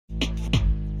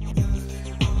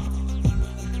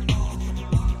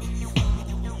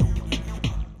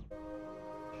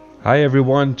Hi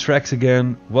everyone, Trex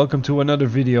again. Welcome to another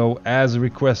video as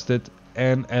requested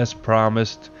and as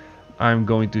promised. I'm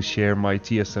going to share my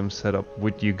TSM setup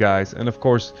with you guys, and of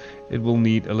course it will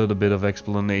need a little bit of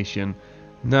explanation.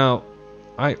 Now,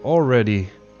 I already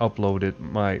uploaded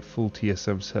my full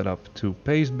TSM setup to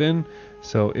Pastebin,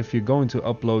 so if you're going to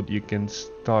upload, you can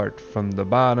start from the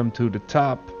bottom to the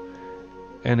top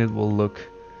and it will look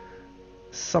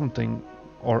something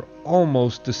or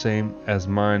almost the same as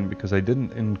mine, because I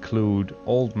didn't include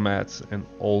old mats and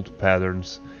old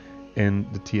patterns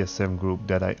in the TSM group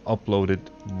that I uploaded.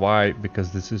 Why?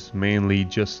 Because this is mainly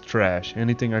just trash.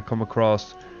 Anything I come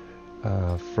across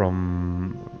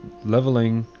from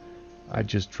leveling, I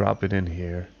just drop it in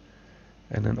here.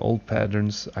 And then old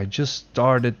patterns, I just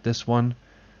started this one,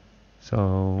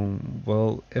 so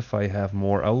well, if I have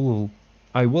more, I will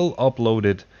upload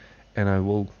it and I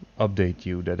will update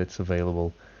you that it's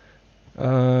available.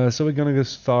 So we're gonna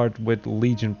start with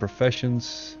Legion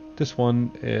Professions. This one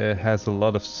has a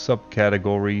lot of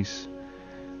subcategories.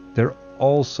 They're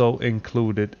also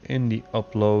included in the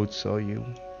upload, so you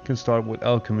can start with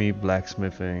alchemy,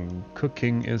 blacksmithing,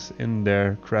 cooking is in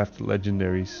there, craft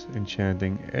legendaries,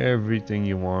 enchanting, everything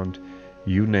you want,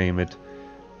 you name it.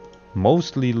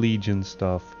 Mostly Legion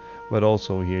stuff, but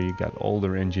also here you got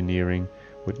older engineering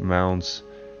with mounts,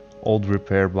 old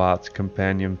repair bots,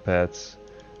 companion pets,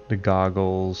 the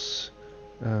goggles.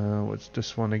 What's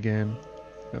this one again?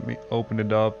 Let me open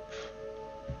it up.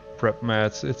 Prep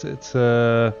mats. It's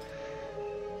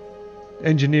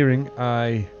engineering.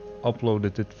 I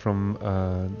uploaded it from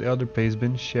the other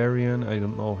Pastebin, Sharian. I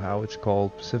don't know how it's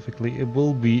called specifically. It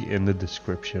will be in the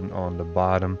description on the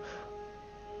bottom.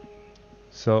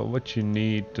 So what you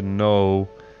need to know,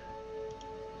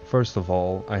 first of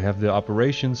all, I have the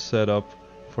operations set up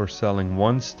for selling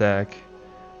 1 stack,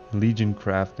 Legion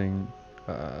crafting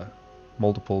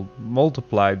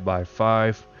multiplied by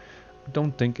 5. I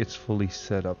don't think it's fully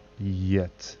set up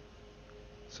yet.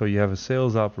 So you have a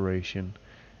sales operation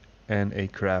and a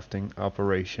crafting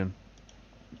operation.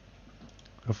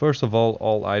 First of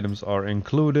all items are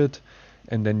included,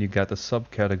 and then you got the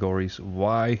subcategories.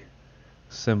 Why?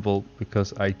 Simple,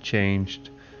 because I changed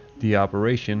the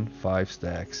operation. 5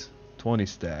 stacks, 20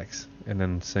 stacks, and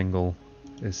then single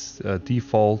is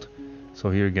default. So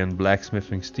here again,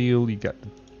 blacksmithing steel, you got the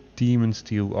demon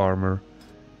steel armor.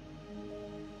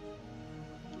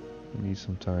 Need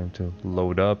some time to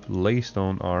load up.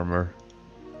 Laystone armor,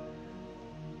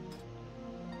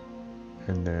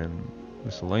 and then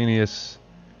miscellaneous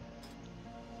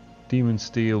demon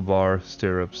steel bar,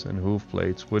 stirrups, and hoof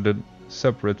plates, with a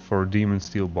separate for demon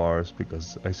steel bars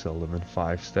because I sell them in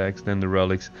 5 stacks. Then the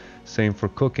relics, same for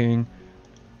cooking.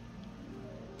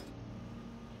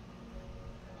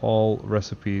 All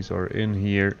recipes are in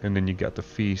here, and then you got the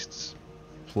feasts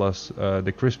plus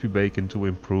the crispy bacon to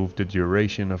improve the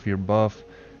duration of your buff.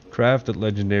 Crafted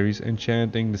legendaries,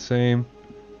 enchanting the same.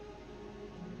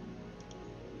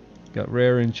 Got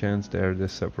rare enchants there, they're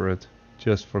separate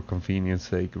just for convenience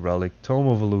sake. Relic, Tome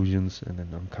of Illusions, and then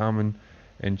uncommon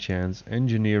enchants.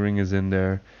 Engineering is in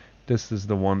there. This is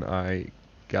the one I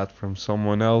got from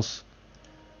someone else,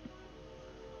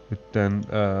 but then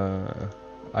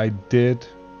I did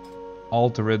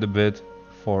alter it a bit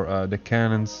for the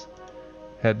cannons,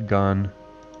 head gun,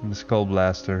 and the skull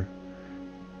blaster.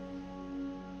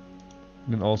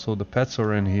 Then also the pets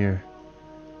are in here.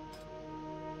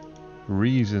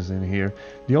 Reese is in here.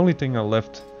 The only thing I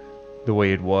left the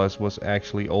way it was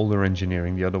actually older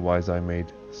engineering. The otherwise I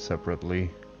made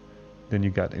separately. Then you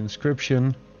got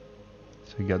inscription.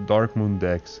 So you got dark moon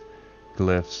decks,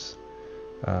 glyphs.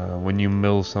 When you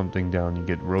mill something down, you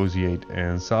get roseate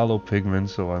and sallow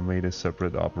pigment, so I made a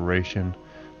separate operation.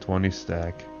 20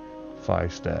 stack,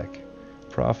 5 stack.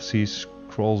 Prophecies,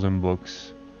 scrolls and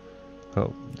books.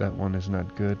 Oh, that one is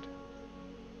not good.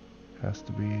 Has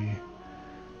to be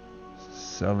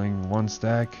selling 1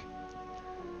 stack.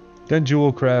 Then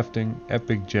jewel crafting,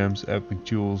 epic gems, epic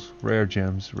jewels, rare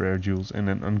gems, rare jewels, and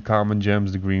then uncommon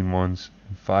gems, the green ones.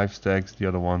 5 stacks, the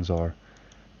other ones are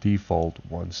default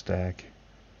 1 stack.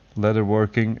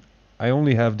 Leatherworking, I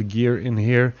only have the gear in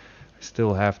here. I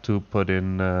still have to put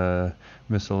in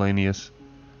miscellaneous.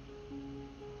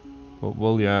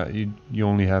 Well, yeah, you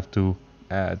only have to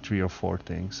add 3 or 4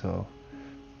 things. So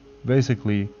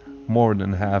basically, more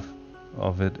than half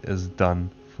of it is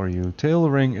done for you.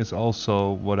 Tailoring is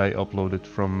also what I uploaded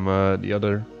from the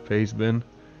other Pastebin.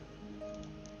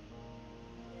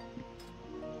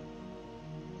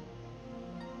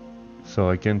 So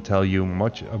I can't tell you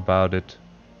much about it,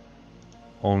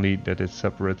 only that it's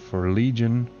separate for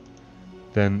Legion.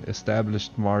 Then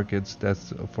established markets,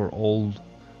 that's for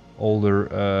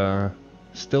older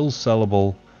still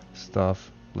sellable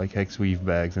stuff like hex weave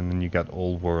bags, and then you got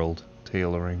old world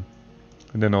tailoring,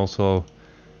 and then also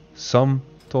some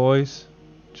toys,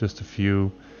 just a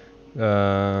few.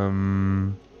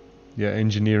 Yeah,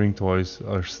 engineering toys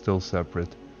are still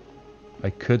separate. I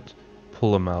could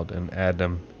pull them out and add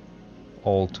them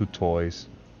all to toys,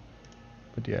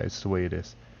 but yeah, it's the way it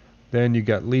is. Then you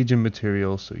got Legion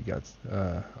materials, so you got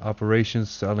operations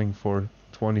selling for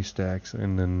 20 stacks,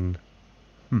 and then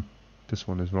this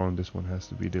one is wrong, this one has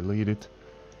to be deleted.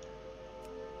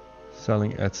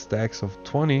 Selling at stacks of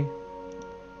 20.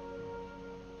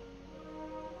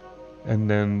 And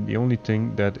then the only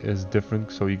thing that is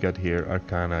different, so you got here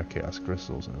Arcana, Chaos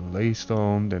Crystals and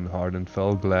Laystone, then Hardened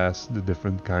Fell Glass, the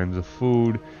different kinds of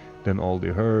food, then all the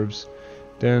herbs,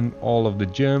 then all of the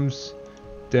gems,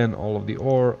 then all of the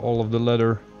ore, all of the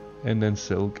leather, and then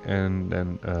silk, and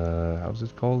then how's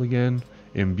it called again?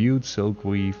 Imbued silk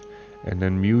weave, and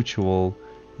then mutual.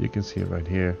 You can see it right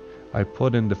here. I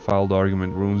put in the filed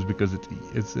argument runes because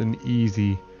it's an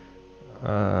easy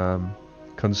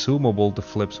consumable to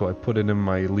flip, so I put it in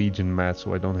my Legion mat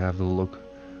so I don't have to look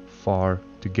far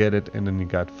to get it. And then you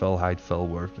got Fellhide,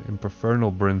 Fellworth,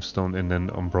 Infernal Brimstone, and then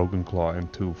Unbroken Claw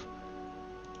and Tooth.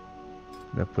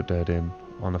 I put that in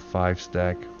on a 5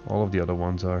 stack. All of the other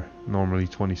ones are normally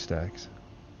 20 stacks,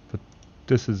 but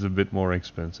this is a bit more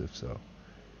expensive. So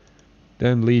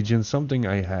then Legion, something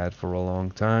I had for a long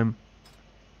time,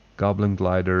 Goblin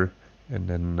Glider, and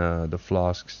then the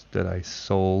flasks that I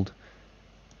sold.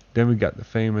 Then we got the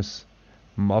famous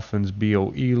Muffins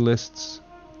BOE lists.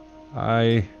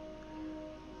 I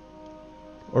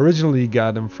originally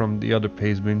got them from the other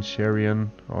Pastebin, Sharian,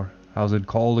 or how's it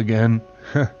called again?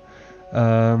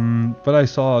 But I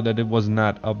saw that it was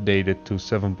not updated to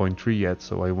 7.3 yet,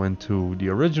 so I went to the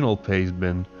original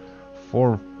Pastebin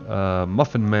for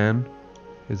Muffin Man,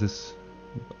 is his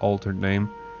altered name,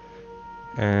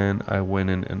 and I went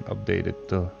in and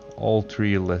updated all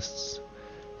 3 lists.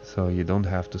 So you don't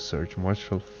have to search much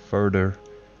further.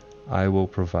 I will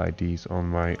provide these on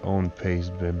my own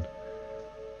Pastebin.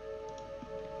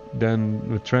 Then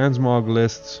the Transmog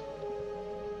lists.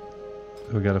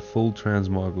 We got a full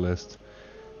Transmog list,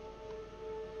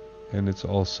 and it's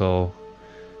also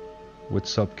with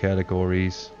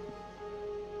subcategories.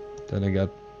 Then I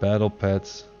got battle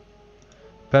pets.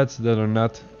 Pets that are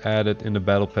not added in the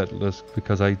battle pet list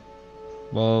because I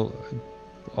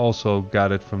also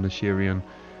got it from the Sharian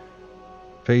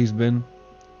Pastebin,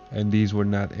 and these were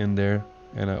not in there,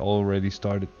 and I already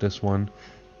started this one.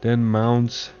 Then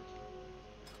mounts,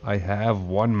 I have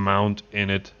 1 mount in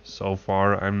it so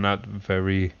far. I'm not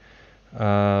very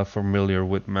familiar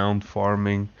with mount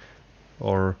farming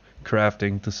or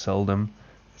crafting to sell them.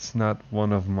 It's not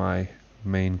one of my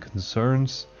main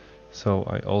concerns, so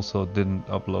I also didn't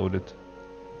upload it,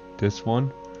 this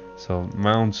one. So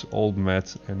mounts, old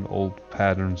mats, and old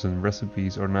patterns and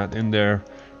recipes are not in there.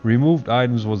 Removed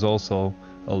items was also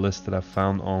a list that I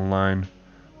found online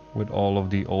with all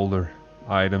of the older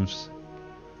items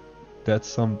that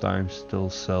sometimes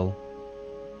still sell.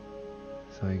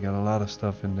 So you got a lot of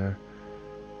stuff in there.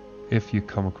 If you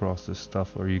come across this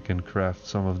stuff, or you can craft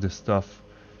some of this stuff,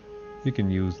 you can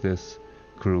use this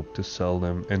group to sell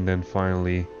them. And then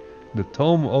finally, the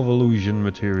Tome of Illusion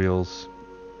materials,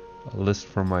 a list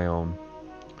from my own.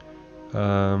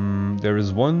 There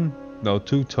is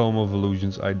 2 Tome of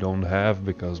Illusions I don't have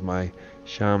because my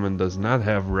shaman does not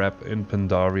have rep in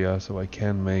Pandaria, so I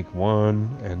can make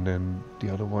one, and then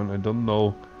the other one I don't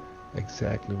know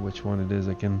exactly which one it is.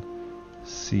 I can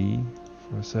see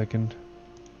for a second.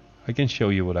 I can show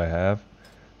you what I have.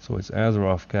 So it's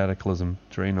Azeroth, Cataclysm,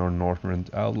 Draenor,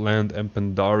 Northrend, Outland, and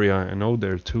Pandaria. I know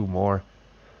there are 2 more,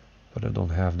 but I don't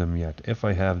have them yet. If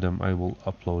I have them, I will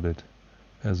upload it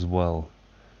as well.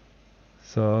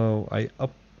 So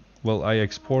I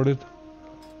exported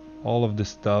all of this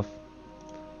stuff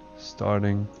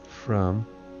starting from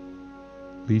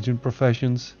Legion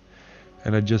Professions,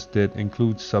 and I just did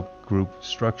include subgroup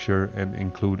structure and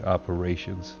include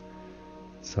operations.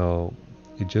 So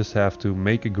you just have to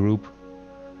make a group.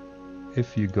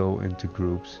 If you go into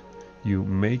groups, you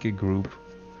make a group.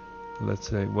 Let's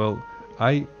say,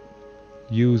 I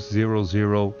use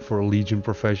 00 for Legion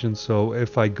Profession, so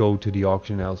if I go to the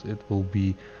auction house, it will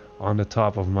be on the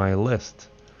top of my list,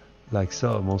 like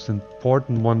so. Most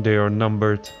important one, they are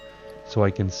numbered so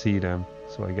I can see them.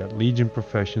 So I got Legion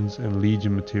Professions and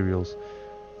Legion Materials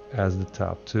as the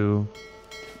top 2,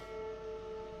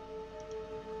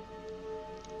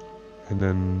 and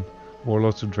then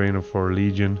Warlords of Draenor for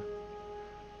Legion.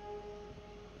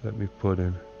 Let me put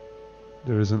in,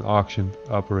 there is an auction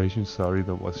operation, sorry,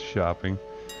 that was shopping.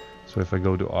 So if I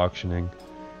go to auctioning,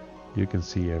 you can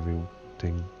see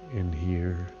everything in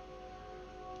here.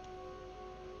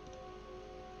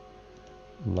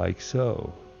 Like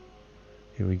so.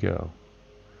 Here we go.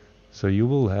 So you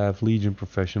will have Legion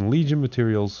Profession, Legion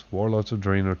Materials, Warlords of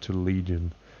Draenor to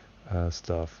Legion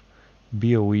stuff.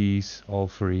 BOEs, all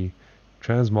free.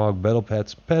 Transmog Battle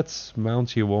Pets, pets,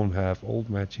 mounts you won't have, old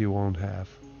mats you won't have,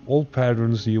 old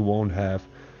patterns you won't have,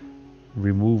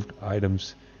 removed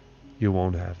items you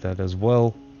won't have that as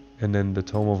well. And then the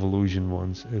Tome of Illusion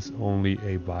ones is only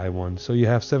a buy one. So you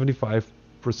have 75%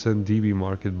 DB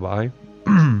market buy.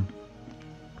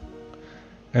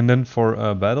 And then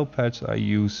for battle patch I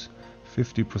use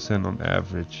 50% on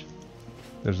average.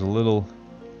 There's a little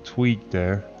tweak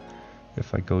there.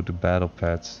 If I go to battle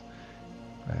pets,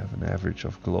 I have an average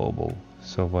of global.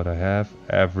 So what I have,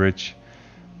 average,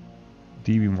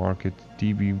 DB market,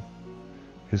 DB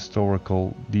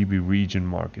historical, DB region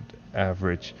market,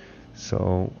 average.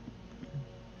 So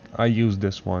I use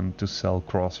this one to sell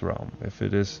cross realm. If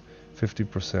it is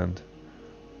 50%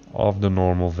 of the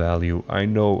normal value, I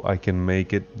know I can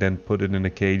make it, then put it in a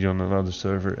cage on another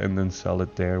server and then sell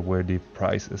it there where the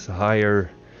price is higher.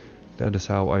 That is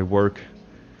how I work.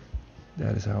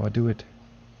 That is how I do it.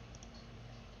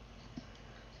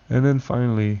 And then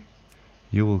finally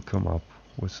you will come up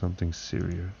with something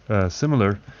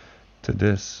similar to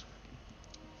this.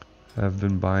 I've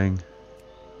been buying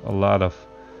a lot of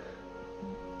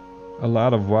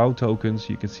WoW tokens.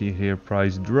 You can see here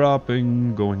price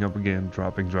dropping, going up again,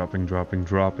 dropping.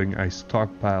 I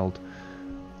stockpiled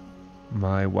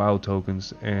my WoW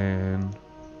tokens, and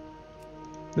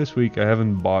this week I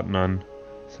haven't bought none.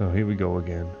 So here we go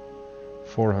again.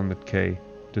 400k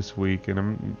this week,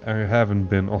 and I haven't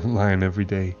been online every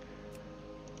day.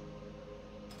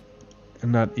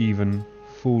 And not even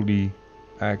fully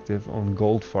active on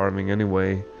gold farming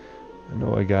anyway. I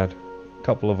know I got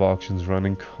couple of auctions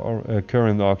running.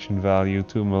 Current auction value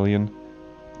 2 million.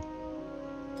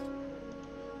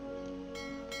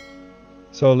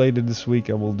 So later this week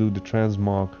I will do the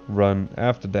Transmog run.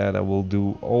 After that I will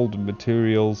do all the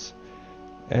materials,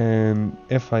 and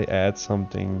if I add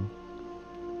something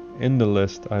in the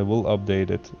list I will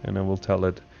update it and I will tell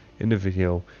it in the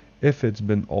video. If it's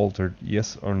been altered,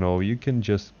 yes or no, you can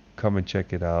just come and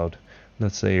check it out,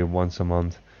 let's say once a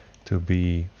month, to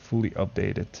be fully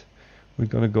updated. We're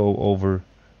gonna go over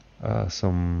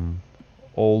some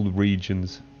old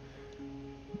regions.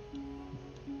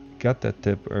 Got that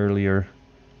tip earlier.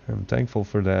 I'm thankful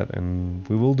for that, and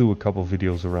we will do a couple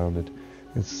videos around it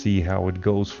and see how it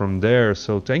goes from there.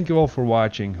 So thank you all for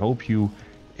watching. Hope you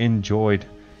enjoyed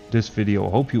this video.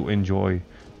 Hope you enjoy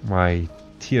my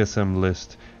TSM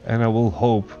list, and I will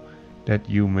hope that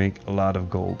you make a lot of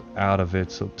gold out of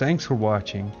it. So thanks for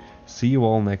watching. See you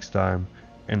all next time,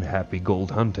 and happy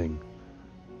gold hunting.